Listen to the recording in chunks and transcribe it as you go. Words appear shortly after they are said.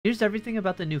Here's everything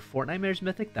about the new Fortnite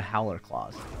mythic, the Howler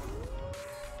Claws.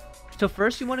 So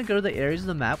first you want to go to the areas of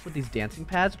the map with these dancing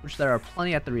pads, which there are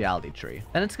plenty at the reality tree.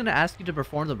 Then it's going to ask you to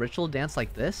perform the ritual dance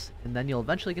like this, and then you'll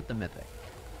eventually get the mythic.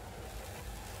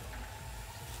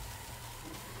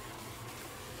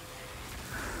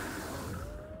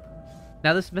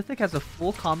 Now this mythic has a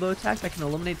full combo attack that can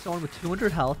eliminate someone with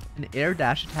 200 health, an air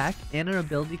dash attack, and an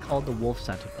ability called the Wolf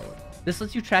Scent ability. This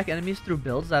lets you track enemies through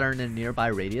builds that are in a nearby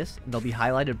radius, and they'll be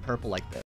highlighted purple like this.